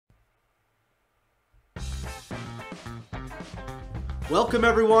Welcome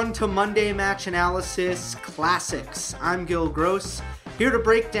everyone to Monday Match Analysis Classics. I'm Gil Gross, here to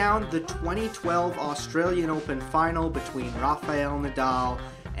break down the 2012 Australian Open final between Rafael Nadal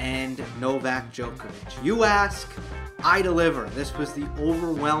and Novak Djokovic. You ask, I deliver. This was the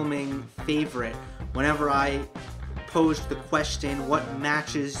overwhelming favorite. Whenever I posed the question, what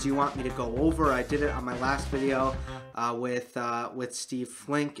matches do you want me to go over? I did it on my last video with Steve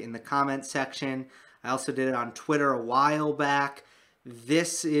Flink in the comment section. I also did it on Twitter a while back.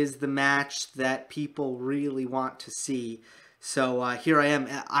 This is the match that people really want to see. So here I am.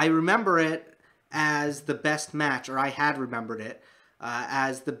 I remember it as the best match, or I had remembered it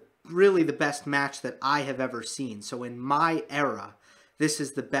as really the best match that I have ever seen. So in my era, this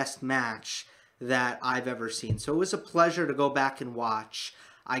is the best match that I've ever seen. So it was a pleasure to go back and watch.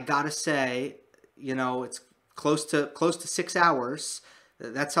 I gotta say, you know, it's close to 6 hours.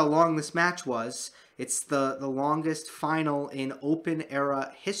 That's how long this match was. It's the longest final in Open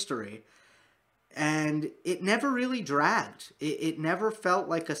era history. And it never really dragged. It never felt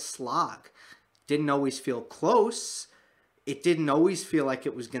like a slog. Didn't always feel close. It didn't always feel like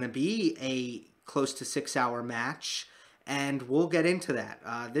it was going to be a close to 6 hour match. And we'll get into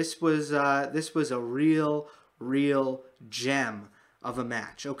that. This was a real gem of a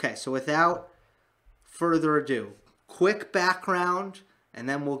match. Okay, so without further ado, quick background, and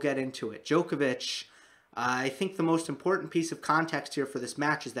then we'll get into it. Djokovic, I think the most important piece of context here for this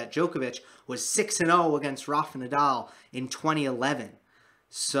match is that Djokovic was 6-0 against Rafa Nadal in 2011.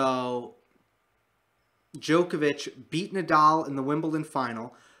 So Djokovic beat Nadal in the Wimbledon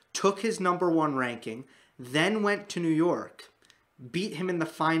final, took his #1 ranking, then went to New York, beat him in the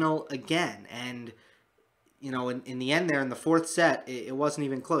final again. And, you know, in the end there, in the fourth set, it wasn't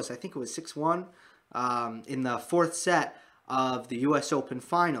even close. I think it was 6-1 in the fourth set of the U.S. Open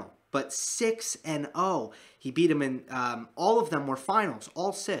final. But 6-0. He beat him in, all of them were finals,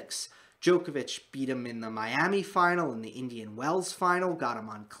 all 6. Djokovic beat him in the Miami final, in the Indian Wells final, got him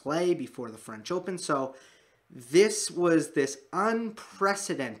on clay before the French Open. So this was this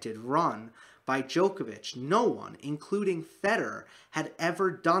unprecedented run by Djokovic. No one, including Federer, had ever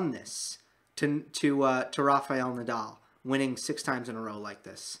done this to Rafael Nadal, winning 6 times in a row like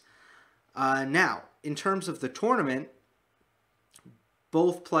this. Now, in terms of the tournament,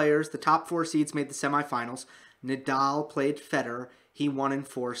 both players, the top 4 seeds, made the semifinals. Nadal played Federer. He won in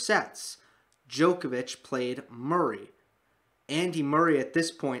 4 sets. Djokovic played Murray. Andy Murray at this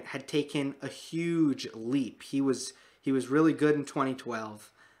point had taken a huge leap. He was really good in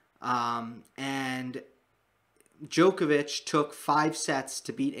 2012. And Djokovic took 5 sets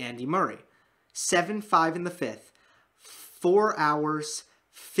to beat Andy Murray. 7-5 in the 5th. 4 hours,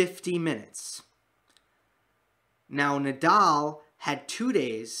 50 minutes. Now, Nadal had 2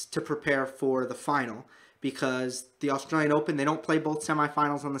 days to prepare for the final because the Australian Open, they don't play both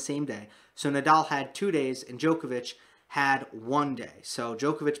semifinals on the same day. So Nadal had 2 days and Djokovic had 1 day. So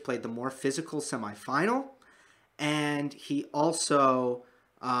Djokovic played the more physical semifinal, and he also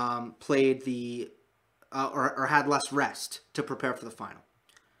played or had less rest to prepare for the final.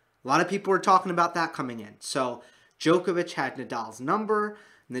 A lot of people were talking about that coming in. So Djokovic had Nadal's number.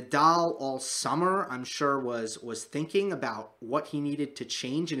 Nadal all summer, I'm sure, was thinking about what he needed to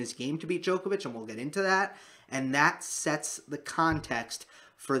change in his game to beat Djokovic, and we'll get into that. And that sets the context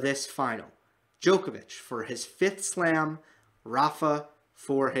for this final. Djokovic for his 5th slam, Rafa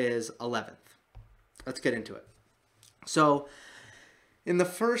for his 11th. Let's get into it. So, in the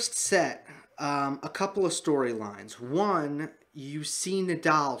first set, a couple of storylines. One, you see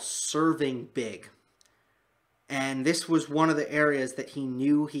Nadal serving big. And this was one of the areas that he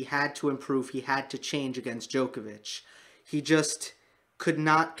knew he had to improve, he had to change against Djokovic. He just could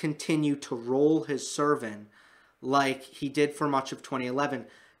not continue to roll his serve in like he did for much of 2011.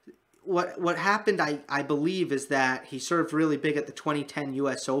 What happened, I believe, is that he served really big at the 2010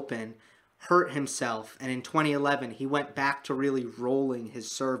 U.S. Open, hurt himself, and in 2011 he went back to really rolling his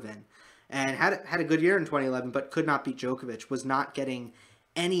serve in. And had a good year in 2011, but could not beat Djokovic, was not getting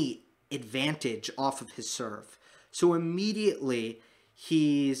any advantage off of his serve. So immediately,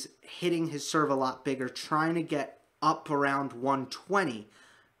 he's hitting his serve a lot bigger, trying to get up around 120,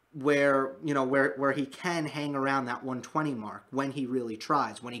 where he can hang around that 120 mark when he really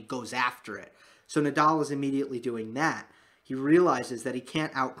tries, when he goes after it. So Nadal is immediately doing that. He realizes that he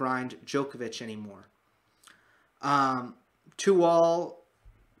can't outgrind Djokovic anymore. 2-all,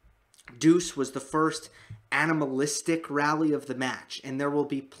 deuce was the first animalistic rally of the match, and there will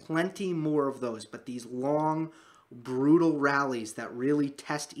be plenty more of those, but these long, brutal rallies that really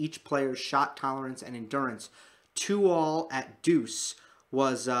test each player's shot tolerance and endurance. 2-all at deuce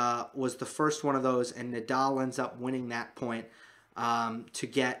was the first one of those, and Nadal ends up winning that point to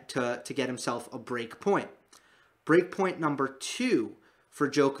get himself a break point. Break point number 2 for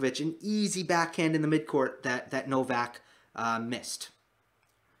Djokovic, an easy backhand in the midcourt that Novak missed.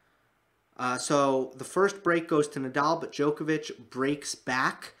 So the first break goes to Nadal, but Djokovic breaks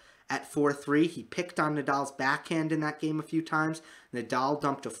back at 4-3. He picked on Nadal's backhand in that game a few times. Nadal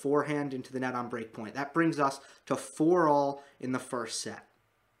dumped a forehand into the net on break point. That brings us to 4-all in the first set.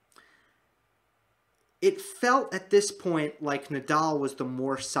 It felt at this point like Nadal was the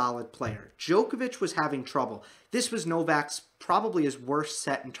more solid player. Djokovic was having trouble. This was Novak's probably his worst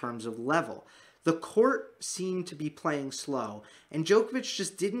set in terms of level. The court seemed to be playing slow, and Djokovic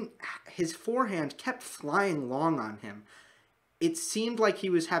just didn't, his forehand kept flying long on him. It seemed like he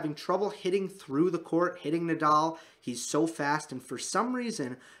was having trouble hitting through the court, hitting Nadal. He's so fast, and for some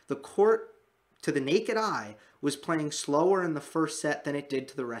reason, the court, to the naked eye, was playing slower in the first set than it did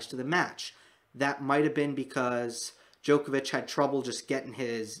to the rest of the match. That might have been because Djokovic had trouble just getting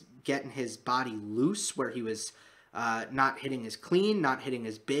his body loose, where he was not hitting as clean, not hitting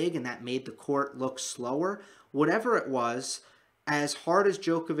as big, and that made the court look slower. Whatever it was, as hard as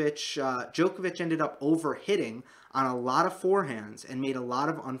Djokovic ended up overhitting on a lot of forehands and made a lot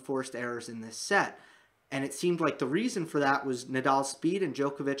of unforced errors in this set. And it seemed like the reason for that was Nadal's speed and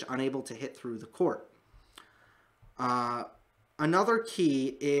Djokovic unable to hit through the court. Another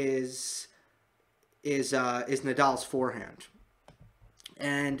key is Nadal's forehand.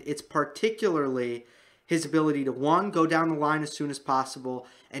 And it's particularly his ability to, 1, go down the line as soon as possible,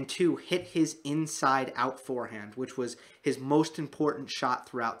 and 2, hit his inside-out forehand, which was his most important shot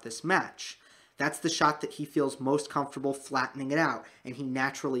throughout this match. That's the shot that he feels most comfortable flattening it out, and he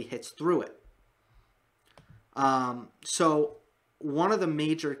naturally hits through it. So one of the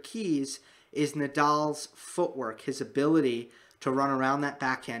major keys is Nadal's footwork, his ability to run around that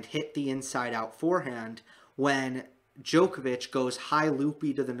backhand, hit the inside-out forehand when Djokovic goes high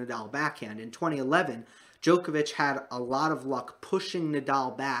loopy to the Nadal backhand. In 2011, Djokovic had a lot of luck pushing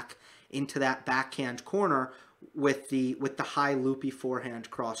Nadal back into that backhand corner with the high loopy forehand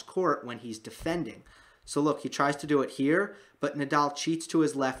cross court when he's defending. So look, he tries to do it here, but Nadal cheats to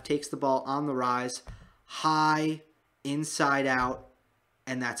his left, takes the ball on the rise, high, inside out,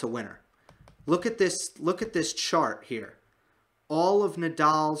 and that's a winner. Look at this chart here. All of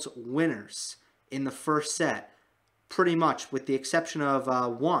Nadal's winners in the first set, pretty much, with the exception of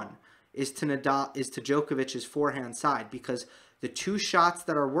one, is to Djokovic's forehand side, because the 2 shots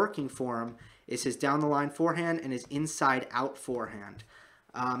that are working for him is his down-the-line forehand and his inside-out forehand.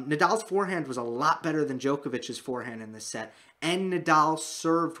 Nadal's forehand was a lot better than Djokovic's forehand in this set, and Nadal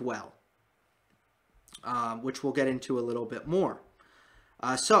served well, which we'll get into a little bit more.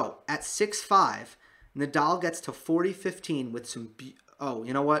 So, at 6-5, Nadal gets to 40-15 with some... Oh,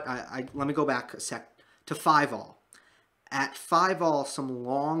 you know what? Let me go back a sec to 5-all. At 5-all, some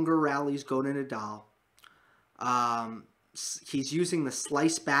longer rallies go to Nadal. He's using the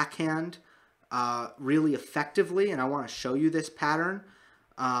slice backhand really effectively, and I want to show you this pattern.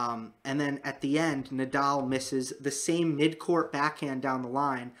 And then at the end, Nadal misses the same mid-court backhand down the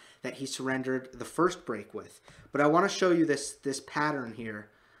line that he surrendered the first break with. But I want to show you this pattern here.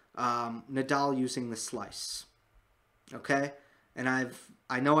 Nadal using the slice. Okay? And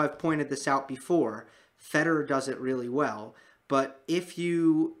I know I've pointed this out before. Federer does it really well, but if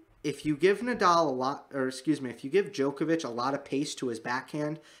you give Nadal a lot, or excuse me, if you give Djokovic a lot of pace to his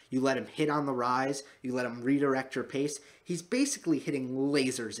backhand, you let him hit on the rise, you let him redirect your pace, he's basically hitting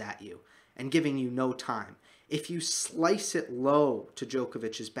lasers at you and giving you no time. If you slice it low to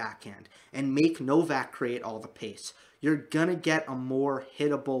Djokovic's backhand and make Novak create all the pace, you're gonna get a more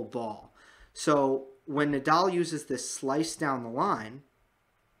hittable ball. So when Nadal uses this slice down the line,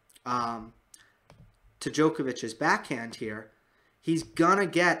 to Djokovic's backhand here, he's gonna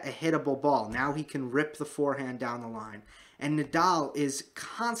get a hittable ball. Now he can rip the forehand down the line. And Nadal is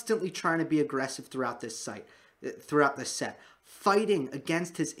constantly trying to be aggressive throughout this set, fighting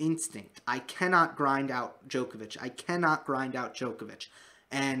against his instinct. I cannot grind out Djokovic. I cannot grind out Djokovic.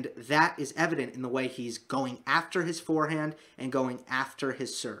 And that is evident in the way he's going after his forehand and going after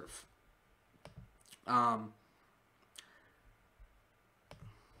his serve.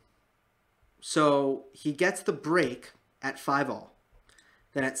 So he gets the break at 5-all.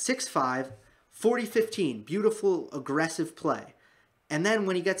 Then at 6-5, 40-15, beautiful, aggressive play. And then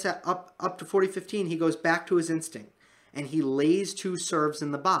when he gets up to 40-15, he goes back to his instinct. And he lays 2 serves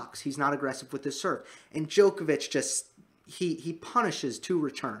in the box. He's not aggressive with his serve. And Djokovic just, he punishes 2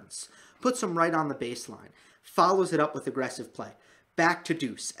 returns. Puts him right on the baseline. Follows it up with aggressive play. Back to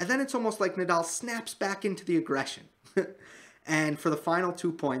deuce. And then it's almost like Nadal snaps back into the aggression. And for the final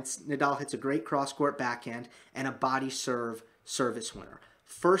 2 points, Nadal hits a great cross-court backhand and a body serve service winner.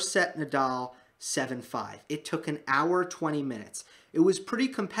 First set, Nadal 7-5. It took an hour, 20 minutes. It was pretty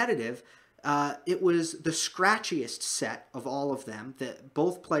competitive. It was the scratchiest set of all of them.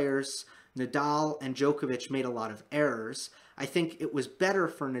 Both players, Nadal and Djokovic, made a lot of errors. I think it was better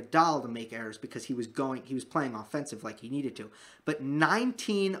for Nadal to make errors because he was playing offensive like he needed to. But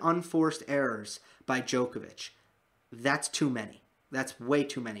 19 unforced errors by Djokovic. That's too many. That's way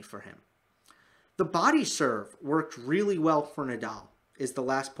too many for him. The body serve worked really well for Nadal, is the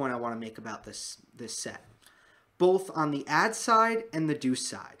last point I want to make about this set. Both on the ad side and the deuce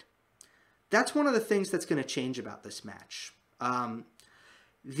side. That's one of the things that's going to change about this match. The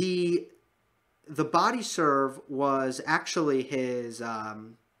body serve was actually his...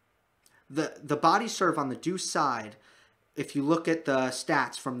 the body serve on the deuce side, if you look at the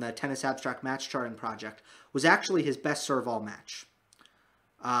stats from the Tennis Abstract Match Charting Project, was actually his best serve all match.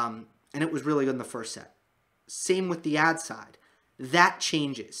 And it was really good in the first set. Same with the ad side. That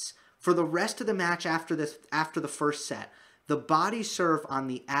changes. For the rest of the match after the first set, the body serve on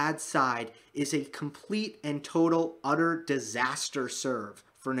the ad side is a complete and total utter disaster serve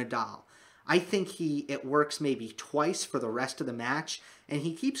for Nadal. I think it works maybe twice for the rest of the match, and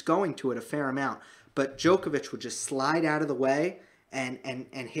he keeps going to it a fair amount. But Djokovic would just slide out of the way and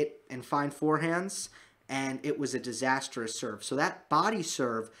hit and find forehands, and it was a disastrous serve. So that body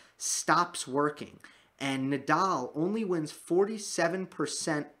serve stops working, and Nadal only wins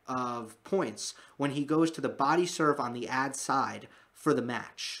 47% of points when he goes to the body serve on the ad side for the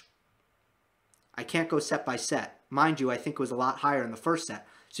match. I can't go set by set. Mind you, I think it was a lot higher in the first set,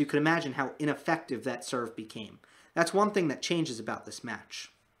 so you can imagine how ineffective that serve became. That's one thing that changes about this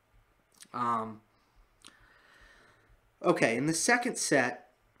match. Okay, in the second set,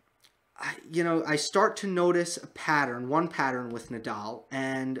 I start to notice one pattern with Nadal,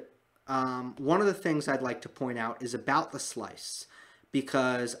 and one of the things I'd like to point out is about the slice,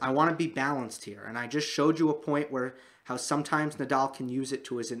 because I want to be balanced here, and I just showed you a point where how sometimes Nadal can use it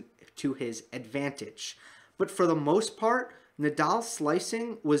to his advantage. But for the most part, Nadal's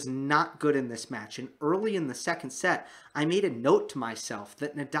slicing was not good in this match, and early in the second set, I made a note to myself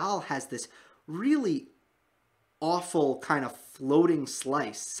that Nadal has this really awful kind of floating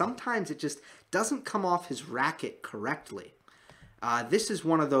slice. Sometimes it just doesn't come off his racket correctly. This is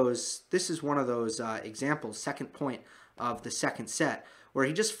one of those examples, second point of the second set, where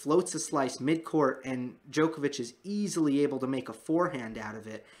he just floats the slice mid-court and Djokovic is easily able to make a forehand out of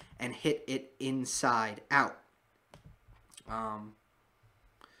it and hit it inside out.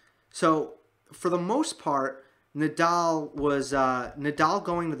 So for the most part, Nadal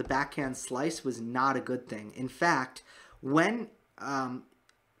going to the backhand slice was not a good thing. In fact, when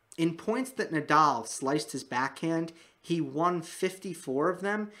in points that Nadal sliced his backhand, he won 54 of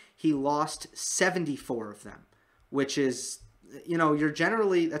them. He lost 74 of them, which is,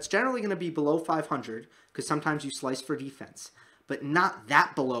 that's generally going to be below 500 because sometimes you slice for defense, but not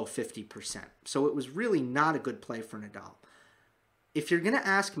that below 50%. So it was really not a good play for Nadal. If you're going to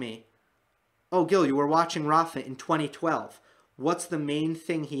ask me, oh, Gil, you were watching Rafa in 2012. What's the main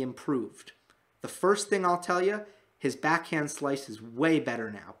thing he improved? The first thing I'll tell you, his backhand slice is way better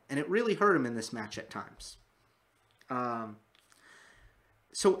now, and it really hurt him in this match at times.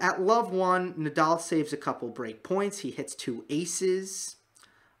 So at Love 1, Nadal saves a couple break points. He hits 2 aces,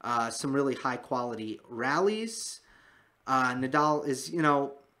 some really high-quality rallies. Nadal is,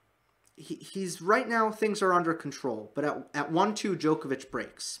 he's right now, things are under control. But at 1-2, Djokovic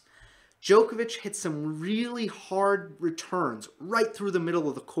breaks. Djokovic hits some really hard returns right through the middle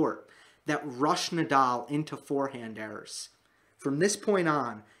of the court that rush Nadal into forehand errors. From this point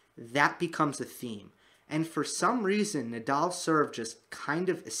on, that becomes a theme. And for some reason, Nadal's serve just kind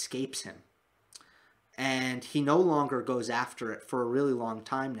of escapes him. And he no longer goes after it for a really long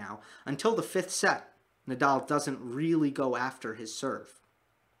time now. Until the 5th set, Nadal doesn't really go after his serve.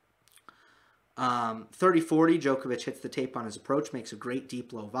 30-40, Djokovic hits the tape on his approach, makes a great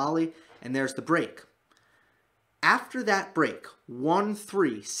deep low volley, and there's the break. After that break,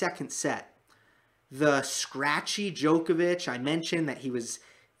 1-3, second set, the scratchy Djokovic, I mentioned that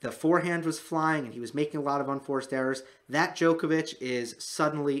the forehand was flying and he was making a lot of unforced errors. That Djokovic is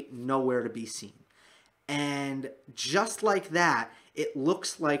suddenly nowhere to be seen. And just like that, it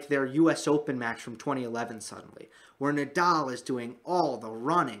looks like their US Open match from 2011 suddenly, where Nadal is doing all the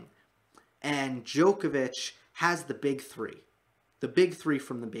running and Djokovic has the big three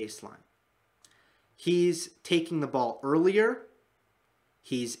from the baseline. He's taking the ball earlier,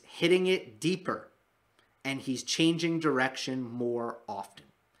 he's hitting it deeper, and he's changing direction more often.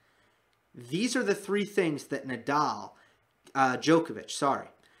 These are the 3 things that Nadal Djokovic,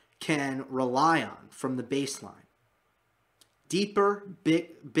 can rely on from the baseline. Deeper,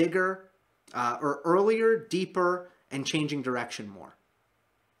 bigger, or earlier, deeper, and changing direction more.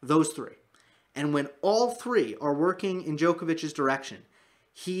 Those three. And when all three are working in Djokovic's direction,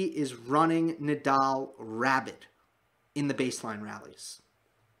 he is running Nadal rabid in the baseline rallies.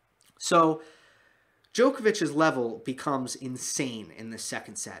 So Djokovic's level becomes insane in the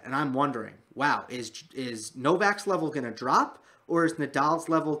second set. And I'm wondering, wow, is Novak's level going to drop, or is Nadal's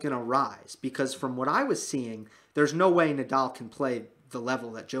level going to rise? Because from what I was seeing, there's no way Nadal can play the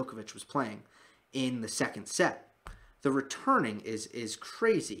level that Djokovic was playing in the second set. The returning is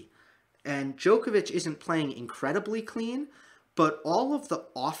crazy. And Djokovic isn't playing incredibly clean, but all of the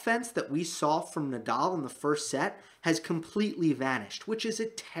offense that we saw from Nadal in the first set has completely vanished, which is a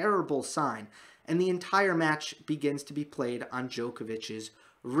terrible sign. And the entire match begins to be played on Djokovic's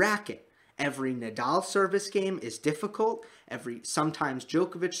racket. Every Nadal service game is difficult. Sometimes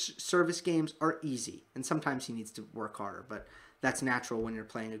Djokovic's service games are easy, and sometimes he needs to work harder, but that's natural when you're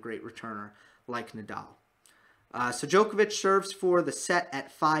playing a great returner like Nadal. So Djokovic serves for the set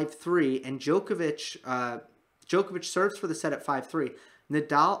at 5-3, and Djokovic serves for the set at 5-3.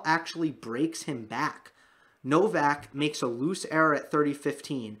 Nadal actually breaks him back. Novak makes a loose error at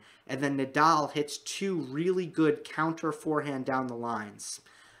 30-15, and then Nadal hits two really good counter forehand down the lines.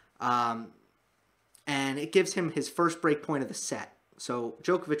 And it gives him his first break point of the set. So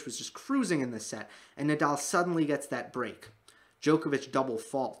Djokovic was just cruising in this set, and Nadal suddenly gets that break. Djokovic double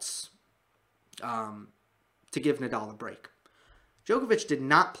faults to give Nadal a break. Djokovic did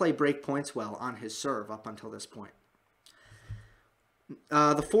not play break points well on his serve up until this point.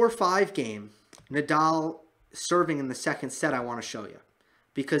 The 4-5 game, Nadal serving in the second set, I want to show you.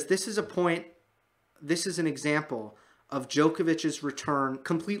 Because this is an example of Djokovic's return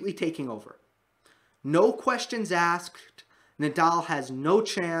completely taking over. No questions asked. Nadal has no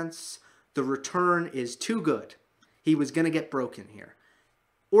chance. The return is too good. He was going to get broken here.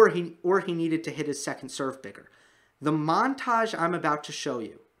 Or he needed to hit his second serve bigger. The montage I'm about to show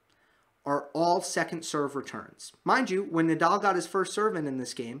you are all second serve returns. Mind you, when Nadal got his first serve in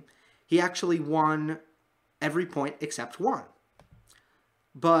this game, he actually won every point except one.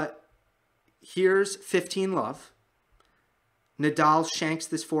 But here's 15-love. Nadal shanks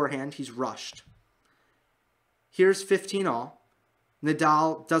this forehand. He's rushed. Here's 15-all.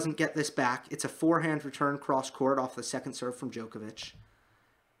 Nadal doesn't get this back. It's a forehand return cross court off the second serve from Djokovic.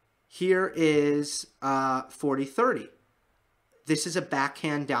 Here is 40-30. This is a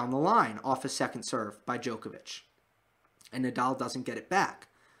backhand down the line off a second serve by Djokovic. And Nadal doesn't get it back.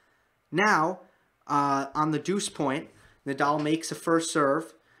 Now, on the deuce point, Nadal makes a first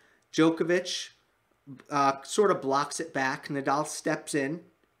serve. Djokovic sort of blocks it back. Nadal steps in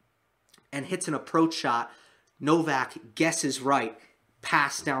and hits an approach shot. Novak guesses right.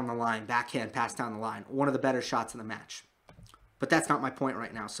 Pass down the line. Backhand pass down the line. One of the better shots in the match. But that's not my point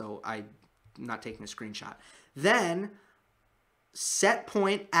right now, so I'm not taking a screenshot. Then, set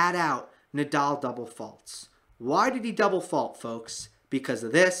point, add out, Nadal double faults. Why did he double fault, folks? Because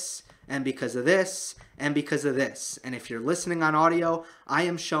of this, and because of this, and because of this. And if you're listening on audio, I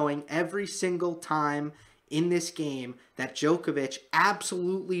am showing every single time in this game that Djokovic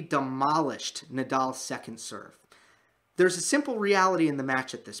absolutely demolished Nadal's second serve. There's a simple reality in the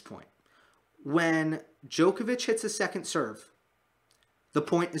match at this point. When Djokovic hits a second serve, the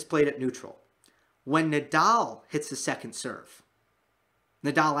point is played at neutral. When Nadal hits a second serve,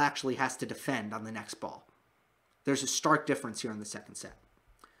 Nadal actually has to defend on the next ball. There's a stark difference here in the second set.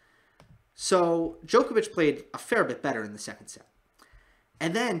 So Djokovic played a fair bit better in the second set.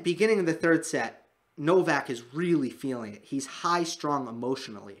 And then, beginning of the third set, Novak is really feeling it. He's high-strung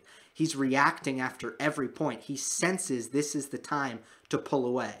emotionally. He's reacting after every point. He senses this is the time to pull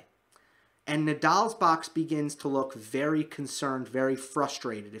away. And Nadal's box begins to look very concerned, very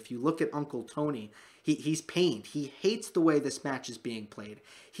frustrated. If you look at Uncle Tony, he's pained. He hates the way this match is being played.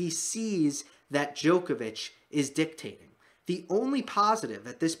 He sees that Djokovic is dictating. The only positive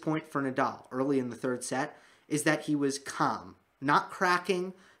at this point for Nadal, early in the third set, is that he was calm. Not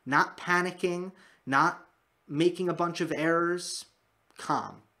cracking, not panicking, not making a bunch of errors.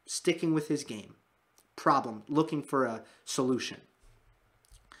 Calm. Sticking with his game. Problem. Looking for a solution.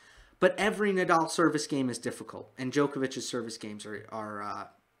 But every Nadal service game is difficult, and Djokovic's service games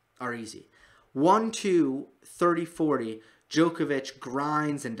are easy. 1-2, 30-40, Djokovic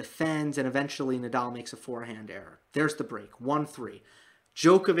grinds and defends, and eventually Nadal makes a forehand error. There's the break, 1-3.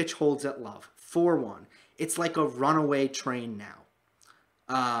 Djokovic holds at love, 4-1. It's like a runaway train now.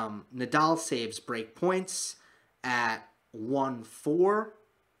 Nadal saves break points at 1-4.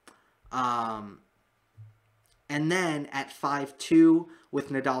 And then at 5-2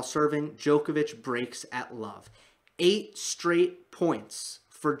 with Nadal serving, Djokovic breaks at love. 8 straight points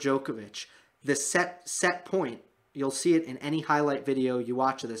for Djokovic. The set point, you'll see it in any highlight video you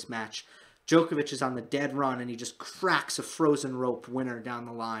watch of this match. Djokovic is on the dead run and he just cracks a frozen rope winner down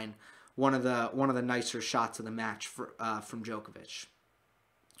the line. One of the nicer shots of the match from Djokovic.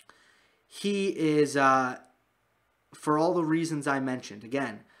 He is, for all the reasons I mentioned,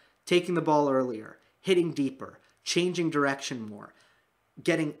 again, taking the ball earlier, hitting deeper, changing direction more,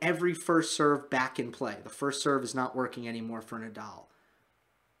 getting every first serve back in play. The first serve is not working anymore for Nadal.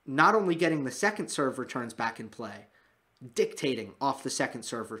 Not only getting the second serve returns back in play, dictating off the second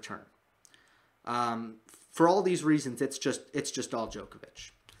serve return. For all these reasons, it's just all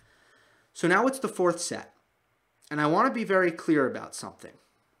Djokovic. So now it's the fourth set. And I want to be very clear about something.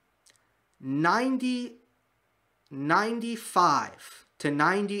 95 to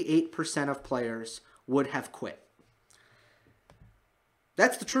 98% of players would have quit.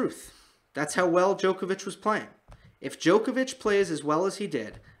 That's the truth. That's how well Djokovic was playing. If Djokovic plays as well as he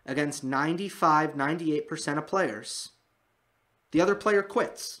did against 95, 98% of players, the other player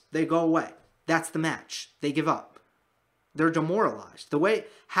quits. They go away. That's the match. They give up. They're demoralized.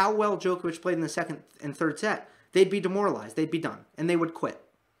 How well Djokovic played in the second and third set, they'd be demoralized. They'd be done. And they would quit.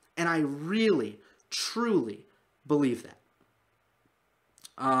 And I really, truly believe that.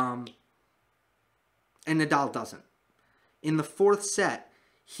 And Nadal doesn't. In the fourth set,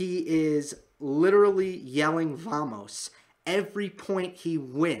 he is literally yelling vamos every point he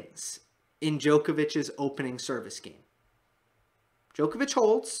wins in Djokovic's opening service game. Djokovic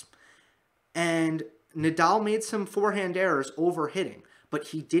holds, and Nadal made some forehand errors overhitting, but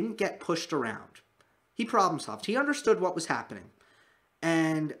he didn't get pushed around. He problem solved. He understood what was happening.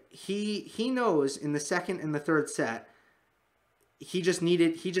 And he knows in the second and the third set, he just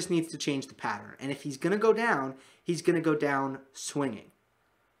needs to change the pattern. And if he's going to go down, he's going to go down swinging.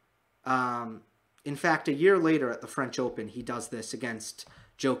 In fact, a year later at the French Open, he does this against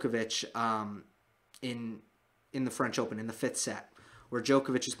Djokovic in the French Open in the fifth set, where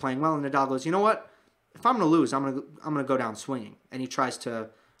Djokovic is playing well, and Nadal goes, you know what? If I'm going to lose, I'm going to go down swinging. And he tries to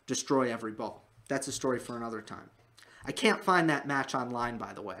destroy every ball. That's a story for another time. I can't find that match online,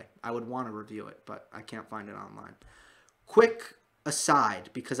 by the way. I would want to review it, but I can't find it online. Quick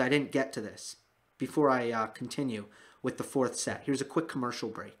aside, because I didn't get to this before I continue with the fourth set. Here's a quick commercial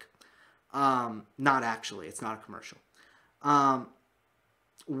break. Not actually. It's not a commercial. I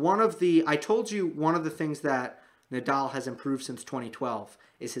told you one of the things that Nadal has improved since 2012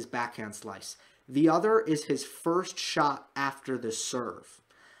 is his backhand slice. The other is his first shot after the serve.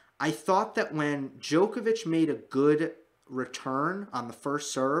 I thought that when Djokovic made a good return on the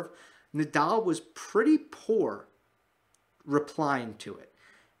first serve, Nadal was pretty poor replying to it.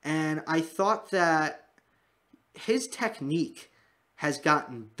 And I thought that his technique has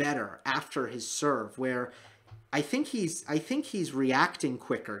gotten better after his serve, where I think he's reacting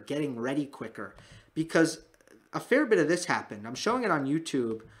quicker, getting ready quicker, because a fair bit of this happened. I'm showing it on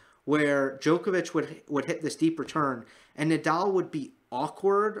YouTube, where Djokovic would hit this deep return, and Nadal would be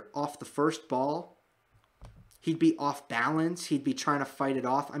awkward off the first ball. He'd be off balance. He'd be trying to fight it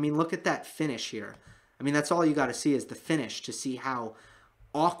off. I mean, look at that finish here. I mean, that's all you got to see is the finish to see how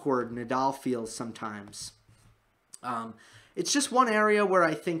awkward Nadal feels sometimes. It's just one area where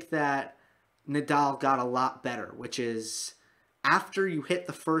I think that Nadal got a lot better, which is after you hit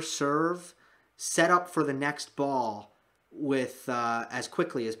the first serve, set up for the next ball with as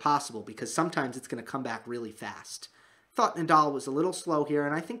quickly as possible, because sometimes it's going to come back really fast. Thought Nadal was a little slow here,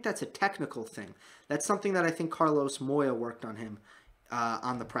 and I think that's a technical thing. That's something that I think Carlos Moya worked on him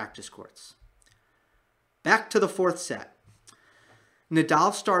on the practice courts. Back to the fourth set.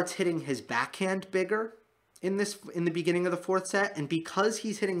 Nadal starts hitting his backhand bigger in the beginning of the fourth set, and because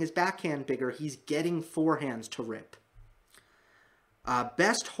he's hitting his backhand bigger, he's getting forehands to rip.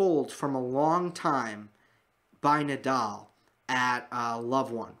 Best hold from a long time by Nadal at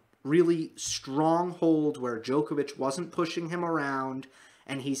Love One. Really strong hold where Djokovic wasn't pushing him around,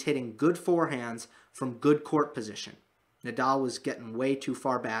 and he's hitting good forehands from good court position. Nadal was getting way too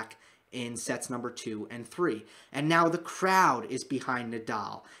far back in sets number 2 and 3. And now the crowd is behind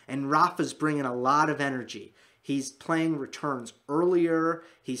Nadal, and Rafa's bringing a lot of energy. He's playing returns earlier.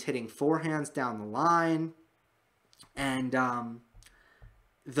 He's hitting forehands down the line. And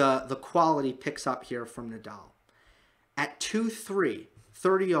the quality picks up here from Nadal. At 2-3,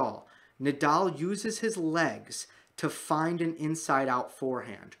 30 all, Nadal uses his legs to find an inside-out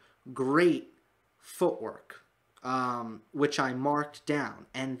forehand. Great footwork, which I marked down.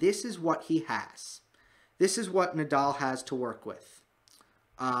 And this is what he has. This is what Nadal has to work with.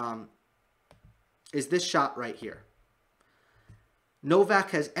 is this shot right here.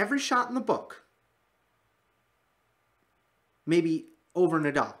 Novak has every shot in the book, maybe over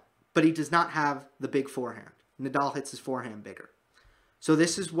Nadal, but he does not have the big forehand. Nadal hits his forehand bigger. So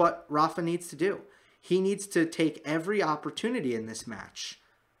this is what Rafa needs to do. He needs to take every opportunity in this match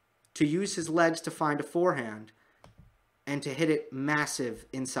to use his legs to find a forehand and to hit it massive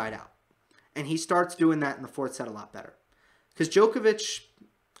inside out. And he starts doing that in the fourth set a lot better. Because Djokovic,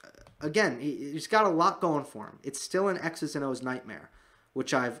 again, he's got a lot going for him. It's still an X's and O's nightmare,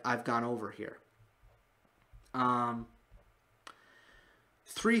 which I've gone over here. 3-4,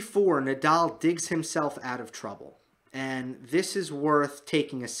 Nadal digs himself out of trouble. And this is worth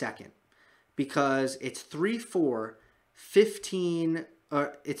taking a second because it's 3-4, 15,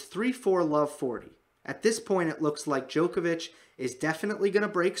 it's 3-4 love 40. At this point, it looks like Djokovic is definitely going to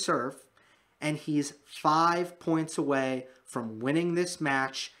break serve, and he's 5 points away from winning this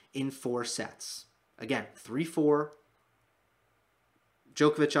match in 4 sets. Again, 3-4,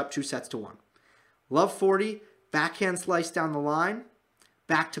 Djokovic up 2-1. Love 40, backhand slice down the line,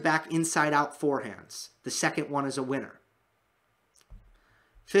 back-to-back inside-out forehands. The second one is a winner.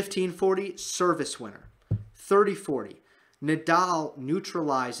 15-40, service winner. 30-40, Nadal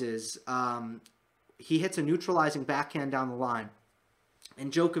neutralizes, he hits a neutralizing backhand down the line.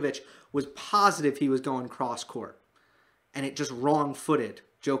 And Djokovic was positive he was going cross-court. And it just wrong-footed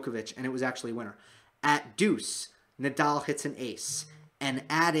Djokovic, and it was actually a winner. At deuce, Nadal hits an ace. And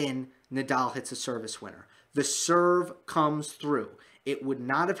at in, Nadal hits a service winner. The serve comes through. It would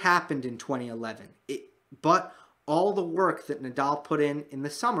not have happened in 2011. But all the work that Nadal put in the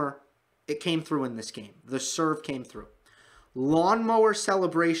summer, it came through in this game. The serve came through. Lawnmower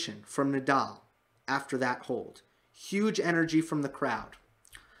celebration from Nadal after that hold. Huge energy from the crowd.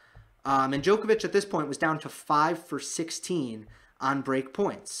 And Djokovic at this point was down to 5 for 16 on break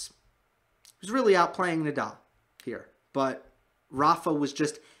points. He was really outplaying Nadal here. But Rafa was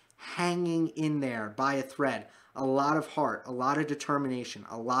just hanging in there by a thread. A lot of heart, a lot of determination,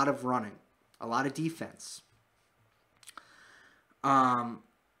 a lot of running, a lot of defense.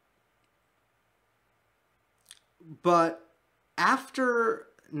 But after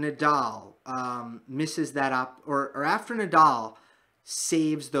Nadal misses that up, or after Nadal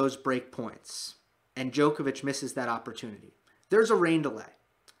saves those break points and Djokovic misses that opportunity, there's a rain delay.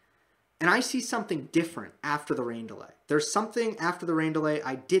 And I see something different after the rain delay. There's something after the rain delay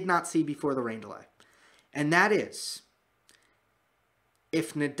I did not see before the rain delay. And that is,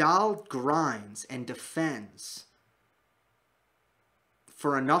 if Nadal grinds and defends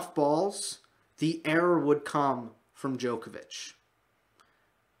for enough balls, the error would come from Djokovic.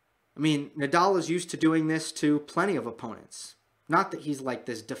 I mean, Nadal is used to doing this to plenty of opponents. Not that he's like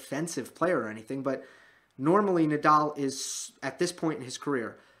this defensive player or anything, but normally Nadal is, at this point in his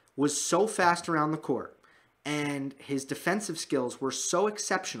career, was so fast around the court, and his defensive skills were so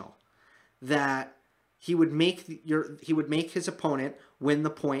exceptional that he would make his opponent win the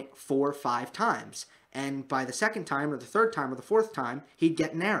point 4 or 5 times. And by the second time, or the third time, or the fourth time, he'd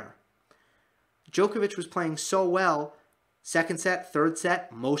get an error. Djokovic was playing so well, second set, third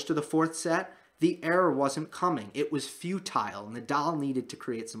set, most of the fourth set, the error wasn't coming. It was futile. Nadal needed to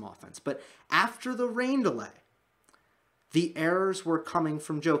create some offense. But after the rain delay, the errors were coming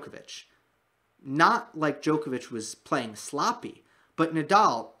from Djokovic. Not like Djokovic was playing sloppy, but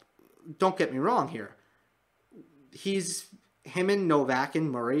Nadal, don't get me wrong here, him and Novak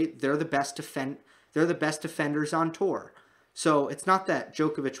and Murray, they're the best defenders on tour. So it's not that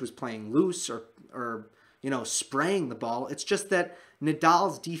Djokovic was playing loose or spraying the ball. It's just that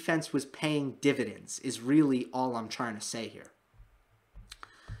Nadal's defense was paying dividends is really all I'm trying to say here.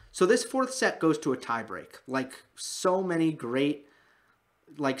 So this fourth set goes to a tiebreak. Like so many great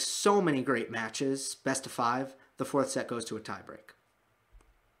matches, best of 5, the fourth set goes to a tiebreak.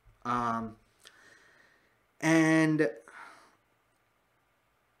 And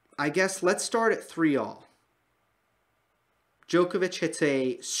I guess let's start at 3-all. Djokovic hits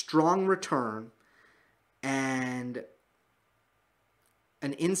a strong return and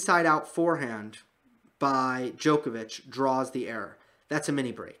an inside-out forehand by Djokovic draws the error. That's a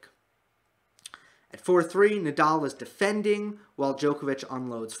mini break. At 4-3, Nadal is defending while Djokovic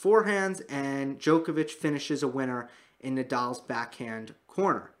unloads forehands, and Djokovic finishes a winner in Nadal's backhand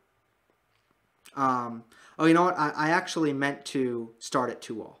corner. Oh, you know what? I actually meant to start at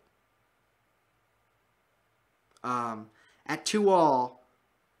 2-all. At 2-all,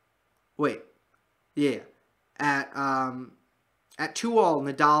 wait, yeah. At 2-all,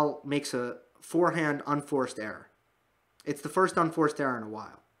 Nadal makes a forehand unforced error. It's the first unforced error in a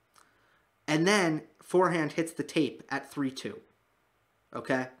while. And then forehand hits the tape at 3-2.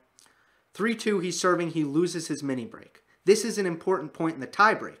 Okay? 3-2, he's serving, he loses his mini break. This is an important point in the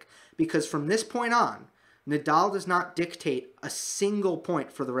tiebreak because from this point on, Nadal does not dictate a single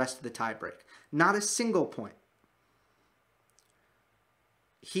point for the rest of the tiebreak. Not a single point.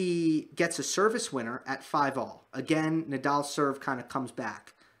 He gets a service winner at 5-all. Again, Nadal's serve kind of comes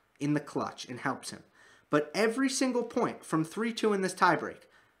back in the clutch and helps him. But every single point from 3-2 in this tiebreak,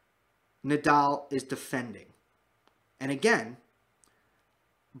 Nadal is defending. And again,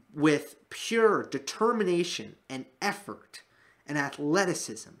 with pure determination and effort and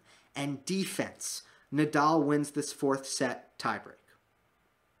athleticism and defense, Nadal wins this fourth set tiebreak.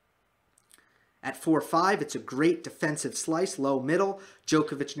 At 4-5, it's a great defensive slice, low middle.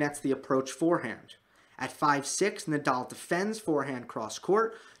 Djokovic nets the approach forehand. At 5-6, Nadal defends forehand cross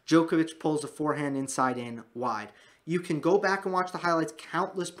court. Djokovic pulls a forehand inside in wide. You can go back and watch the highlights.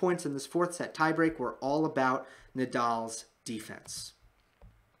 Countless points in this fourth set tiebreak were all about Nadal's defense.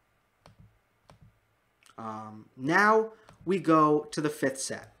 Now we go to the fifth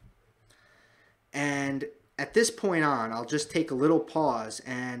set. And at this point on, I'll just take a little pause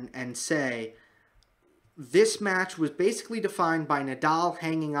and say this match was basically defined by Nadal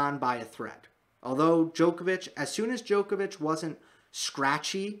hanging on by a thread. Although Djokovic, as soon as Djokovic wasn't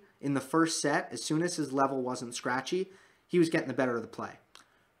scratchy in the first set, as soon as his level wasn't scratchy, he was getting the better of the play.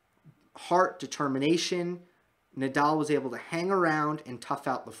 Heart, determination, Nadal was able to hang around and tough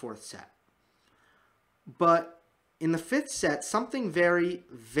out the fourth set. But in the fifth set, something very,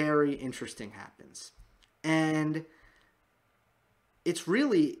 very interesting happens. And it's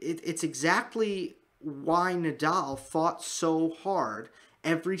really, it's exactly why Nadal fought so hard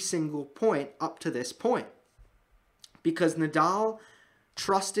every single point up to this point. Because Nadal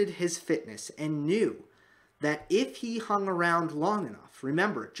trusted his fitness and knew that if he hung around long enough,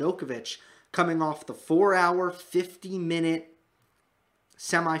 remember, Djokovic coming off the 4-hour, 50-minute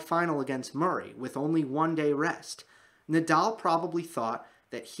semifinal against Murray with only 1 day rest, Nadal probably thought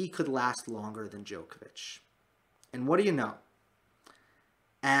that he could last longer than Djokovic. And what do you know?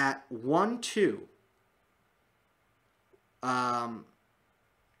 At 1-2,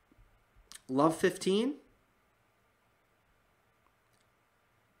 love 15?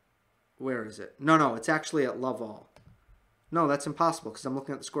 Where is it? No, it's actually at love all. No, that's impossible because I'm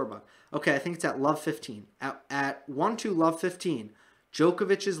looking at the scoreboard. Okay, I think it's at love 15. At 1-2 love 15,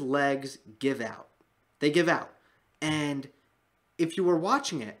 Djokovic's legs give out. They give out. And if you were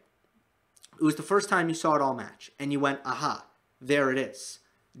watching it, it was the first time you saw it all match. And you went, aha, there it is.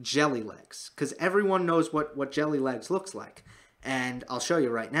 Jelly legs. Because everyone knows what jelly legs looks like. And I'll show you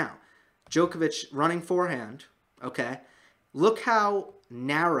right now. Djokovic running forehand, okay? Look how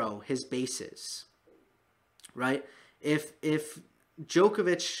narrow his base is, right? If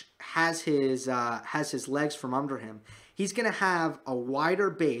Djokovic has his legs from under him, he's going to have a wider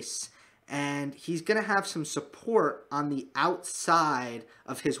base and he's going to have some support on the outside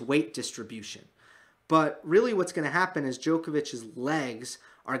of his weight distribution. But really what's going to happen is Djokovic's legs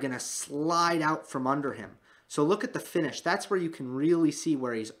are going to slide out from under him. So look at the finish. That's where you can really see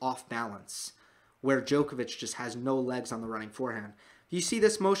where he's off balance, where Djokovic just has no legs on the running forehand. You see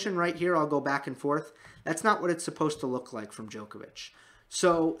this motion right here? I'll go back and forth. That's not what it's supposed to look like from Djokovic.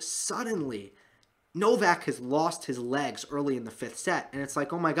 So suddenly, Novak has lost his legs early in the fifth set, and it's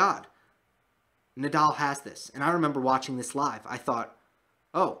like, oh my God, Nadal has this. And I remember watching this live. I thought,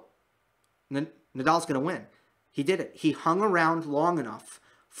 oh, Nadal's going to win. He did it. He hung around long enough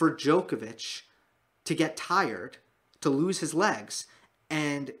for Djokovic to get tired, to lose his legs,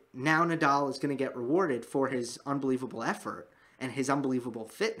 and now Nadal is going to get rewarded for his unbelievable effort and his unbelievable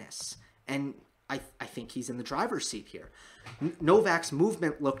fitness. And I think he's in the driver's seat here. Novak's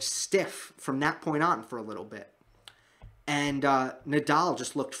movement looked stiff from that point on for a little bit. And Nadal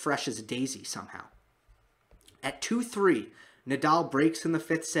just looked fresh as a daisy somehow. At 2-3, Nadal breaks in the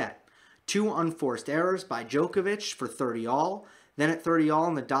fifth set. 2 unforced errors by Djokovic for 30-all. Then at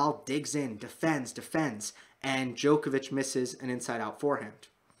 30-all, Nadal digs in, defends, and Djokovic misses an inside-out forehand.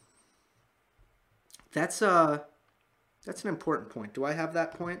 That's an important point. Do I have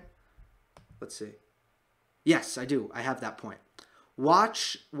that point? Let's see. Yes, I do. I have that point.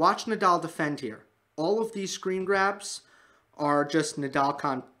 Watch Nadal defend here. All of these screen grabs are just Nadal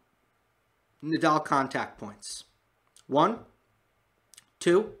contact points. 1,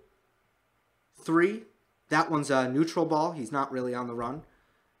 2, 3. That one's a neutral ball. He's not really on the run.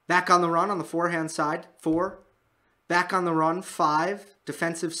 Back on the run on the forehand side. 4. Back on the run. 5.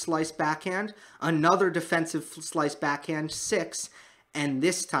 Defensive slice backhand. Another defensive slice backhand. 6. And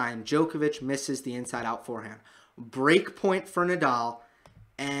this time, Djokovic misses the inside-out forehand. Break point for Nadal,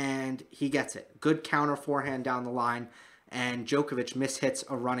 and he gets it. Good counter forehand down the line, and Djokovic mishits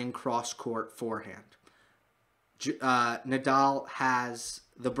a running cross-court forehand. Nadal has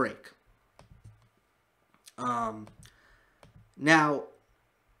the break. Now,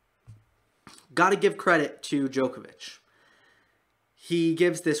 got to give credit to Djokovic. He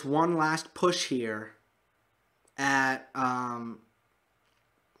gives this one last push here at...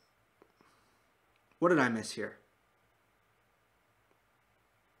 what did I miss here?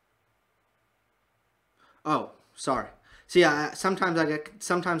 Oh, sorry. So yeah, sometimes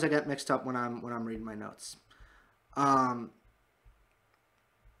I get mixed up when I'm reading my notes.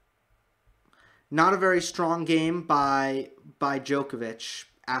 Not a very strong game by Djokovic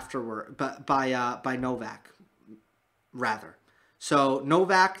afterward, but by Novak rather. So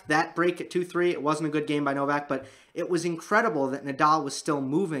Novak, that break at 2-3, it wasn't a good game by Novak, but it was incredible that Nadal was still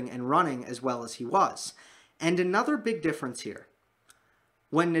moving and running as well as he was. And another big difference here.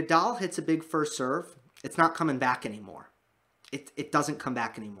 When Nadal hits a big first serve, it's not coming back anymore. It doesn't come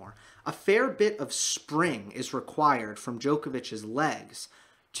back anymore. A fair bit of spring is required from Djokovic's legs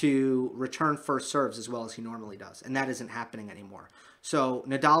to return first serves as well as he normally does. And that isn't happening anymore. So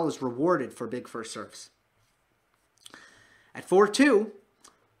Nadal is rewarded for big first serves. At 4-2,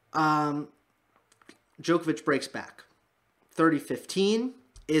 Djokovic breaks back. 30-15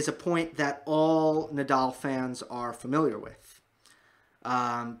 is a point that all Nadal fans are familiar with.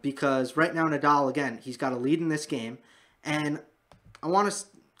 Because right now Nadal, again, he's got a lead in this game. And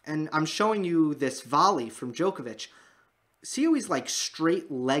I'm showing you this volley from Djokovic. See how he's like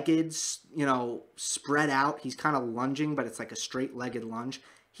straight-legged, spread out. He's kind of lunging, but it's like a straight-legged lunge.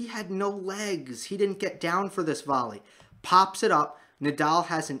 He had no legs. He didn't get down for this volley. Pops it up. Nadal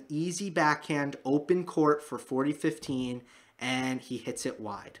has an easy backhand, open court for 40-15, and he hits it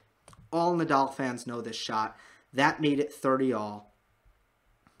wide. All Nadal fans know this shot. That made it 30-all.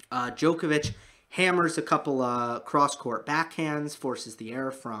 Djokovic hammers a couple cross-court backhands, forces the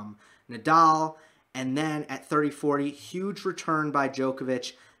error from Nadal, and then at 30-40, huge return by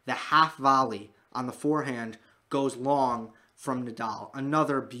Djokovic. The half volley on the forehand goes long from Nadal.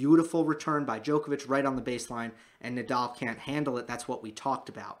 Another beautiful return by Djokovic right on the baseline, and Nadal can't handle it. That's what we talked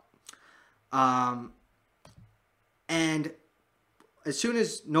about. And as soon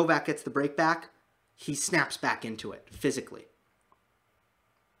as Novak gets the break back, he snaps back into it physically.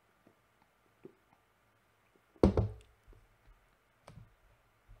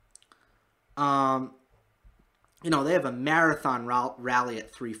 They have a marathon rally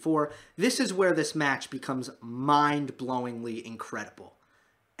at 3-4. This is where this match becomes mind-blowingly incredible.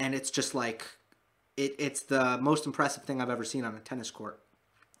 And it's just like, it's the most impressive thing I've ever seen on a tennis court.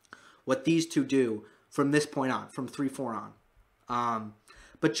 What these two do from this point on, from 3-4 on.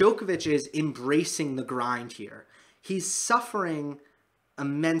 But Djokovic is embracing the grind here. He's suffering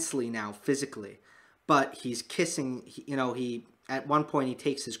immensely now physically. But he's kissing, at one point, he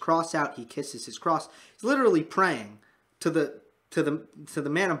takes his cross out. He kisses his cross. He's literally praying to the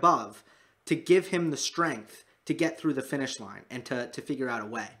man above to give him the strength to get through the finish line and to figure out a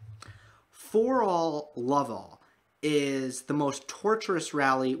way. 4-all, love all is the most torturous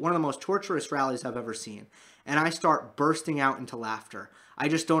rally, one of the most torturous rallies I've ever seen. And I start bursting out into laughter. I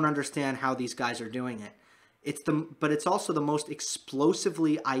just don't understand how these guys are doing it. But it's also the most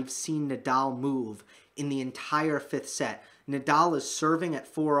explosively I've seen Nadal move in the entire fifth set. Nadal is serving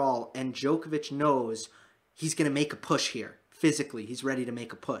at 4-all, and Djokovic knows he's going to make a push here. Physically, he's ready to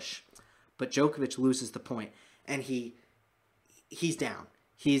make a push. But Djokovic loses the point, and he's down.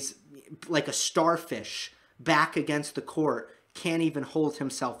 He's like a starfish back against the court, can't even hold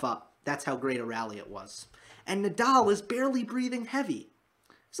himself up. That's how great a rally it was. And Nadal is barely breathing heavy.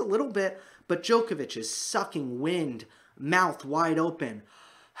 It's a little bit, but Djokovic is sucking wind, mouth wide open.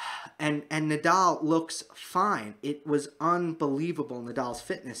 And Nadal looks fine. It was unbelievable, Nadal's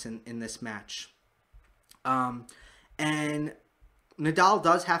fitness in this match. And Nadal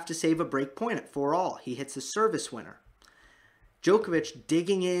does have to save a break point at 4-all. He hits a service winner. Djokovic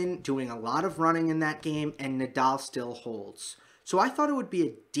digging in, doing a lot of running in that game, and Nadal still holds. So I thought it would be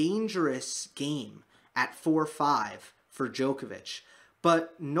a dangerous game at 4-5 for Djokovic.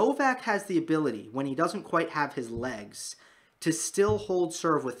 But Novak has the ability, when he doesn't quite have his legs, to still hold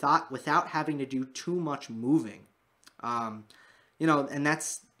serve without having to do too much moving. And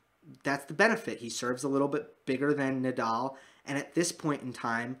that's the benefit. He serves a little bit bigger than Nadal, and at this point in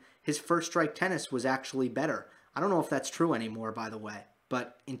time, his first strike tennis was actually better. I don't know if that's true anymore, by the way,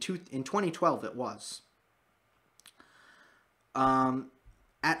 but in 2012 it was. At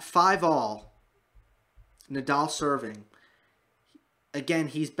 5-all, Nadal serving. Again,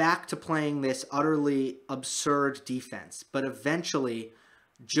 he's back to playing this utterly absurd defense, but eventually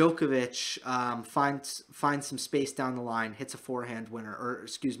Djokovic finds some space down the line, hits a forehand winner, or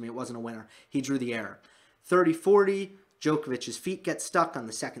excuse me, it wasn't a winner. He drew the error. 30-40, Djokovic's feet get stuck on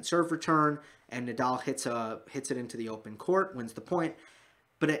the second serve return, and Nadal hits it into the open court, wins the point.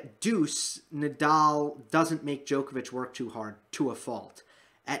 But at deuce, Nadal doesn't make Djokovic work too hard, to a fault.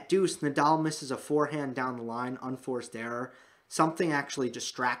 At deuce, Nadal misses a forehand down the line, unforced error. Something actually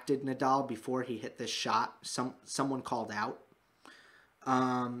distracted Nadal before he hit this shot. Someone called out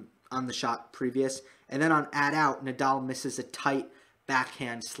on the shot previous. And then on out, Nadal misses a tight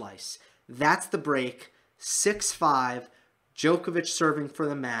backhand slice. That's the break. 6-5. Djokovic serving for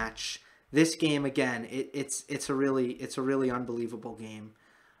the match. This game again, it's a really unbelievable game.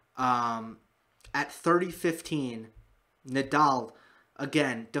 At 30-15, Nadal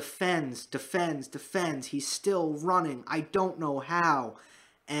again defends. He's still running. I don't know how,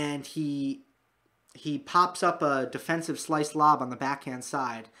 and he pops up a defensive slice lob on the backhand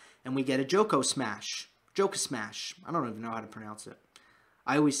side, and we get a Djoko smash. I don't even know how to pronounce it.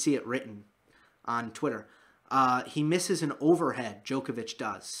 I always see it written on Twitter. He misses an overhead. Djokovic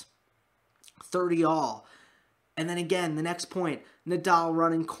does. 30-all. And then again, the next point, Nadal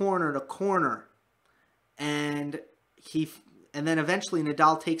running corner to corner. And then eventually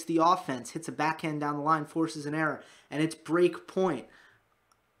Nadal takes the offense, hits a backhand down the line, forces an error, and it's break point.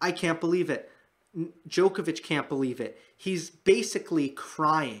 I can't believe it. Djokovic can't believe it. He's basically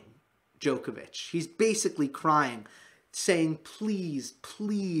crying, Djokovic. He's basically crying, saying, please,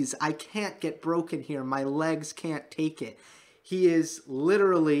 I can't get broken here. My legs can't take it. He is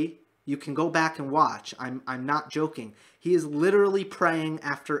literally... You can go back and watch. I'm not joking. He is literally praying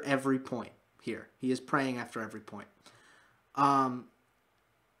after every point here. He is praying after every point. Now,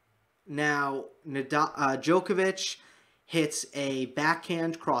 Djokovic hits a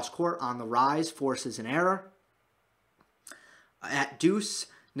backhand cross court on the rise, forces an error. At deuce,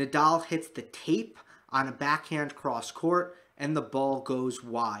 Nadal hits the tape on a backhand cross court, and the ball goes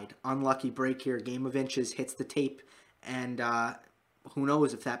wide. Unlucky break here. Game of inches, hits the tape, and... who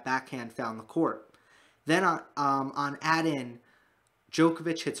knows if that backhand found the court. Then on add-in,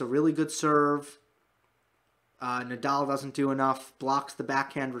 Djokovic hits a really good serve. Nadal doesn't do enough, blocks the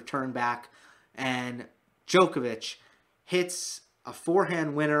backhand return back, and Djokovic hits a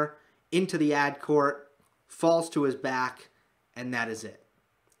forehand winner into the ad court, falls to his back, and that is it.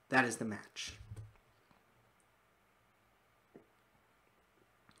 That is the match.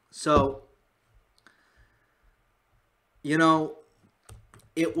 So,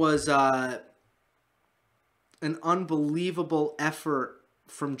 it was an unbelievable effort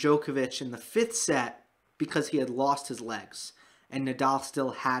from Djokovic in the fifth set because he had lost his legs, and Nadal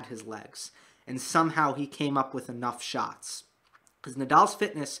still had his legs. And somehow he came up with enough shots. Because Nadal's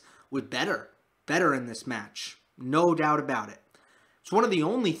fitness was better in this match. No doubt about it. It's one of the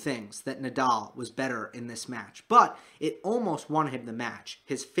only things that Nadal was better in this match. But it almost won him the match.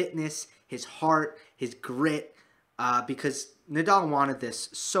 His fitness, his heart, his grit, because Nadal wanted this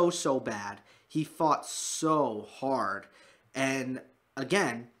so bad. He fought so hard. And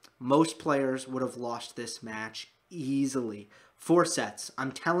again, most players would have lost this match easily. 4 sets.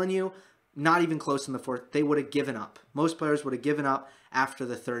 I'm telling you, not even close in the fourth. They would have given up. Most players would have given up after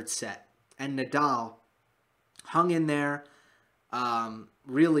the third set. And Nadal hung in there,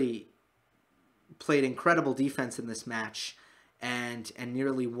 really played incredible defense in this match, and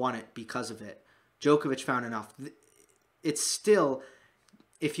nearly won it because of it. Djokovic found enough. It's still,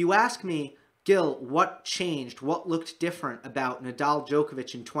 if you ask me, Gil, what changed, what looked different about Nadal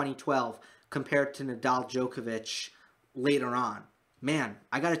Djokovic in 2012 compared to Nadal Djokovic later on? Man,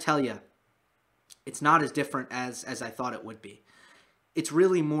 I got to tell you, it's not as different as I thought it would be. It's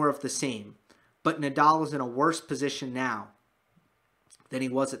really more of the same. But Nadal is in a worse position now than he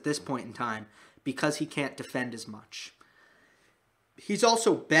was at this point in time because he can't defend as much. He's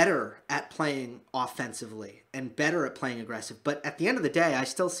also better at playing offensively and better at playing aggressive. But at the end of the day, I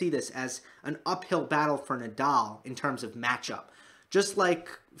still see this as an uphill battle for Nadal in terms of matchup. Just like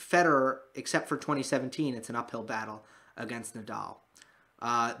Federer, except for 2017, it's an uphill battle against Nadal.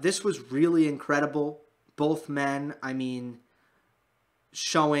 This was really incredible. Both men, I mean,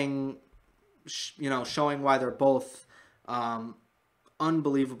 showing why they're both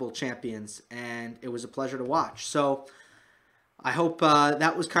unbelievable champions, and it was a pleasure to watch. So I hope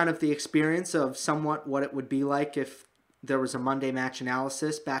that was kind of the experience of somewhat what it would be like if there was a Monday Match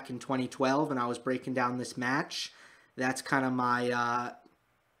Analysis back in 2012 and I was breaking down this match. That's kind of my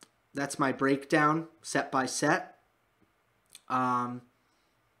that's my breakdown set by set. And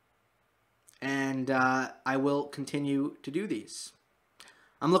I will continue to do these.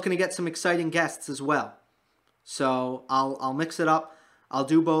 I'm looking to get some exciting guests as well. So I'll mix it up. I'll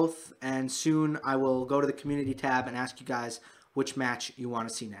do both, and soon I will go to the community tab and ask you guys which match you want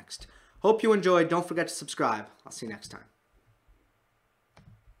to see next. Hope you enjoyed. Don't forget to subscribe. I'll see you next time.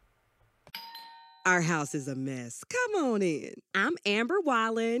 Our house is a mess. Come on in. I'm Amber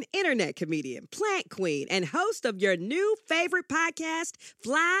Wallen, internet comedian, plant queen, and host of your new favorite podcast,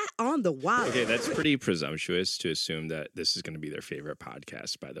 Fly on the Wall. Okay, that's pretty presumptuous to assume that this is going to be their favorite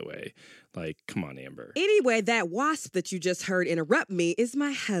podcast, by the way. Like, come on, Amber. Anyway, that wasp that you just heard interrupt me is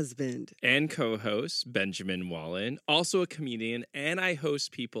my husband. And co-host, Benjamin Wallen, also a comedian, and I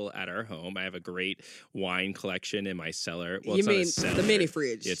host people at our home. I have a great wine collection in my cellar. Well, you mean the mini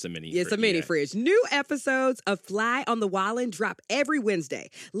fridge? Yeah, it's a mini fridge. It's a mini fridge. New episodes of Fly on the Wallen drop every Wednesday.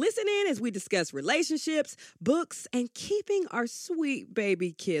 Listen in as we discuss relationships, books, and keeping our sweet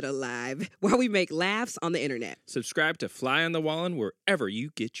baby kid alive while we make laughs on the internet. Subscribe to Fly on the Wallen wherever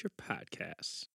you get your podcasts.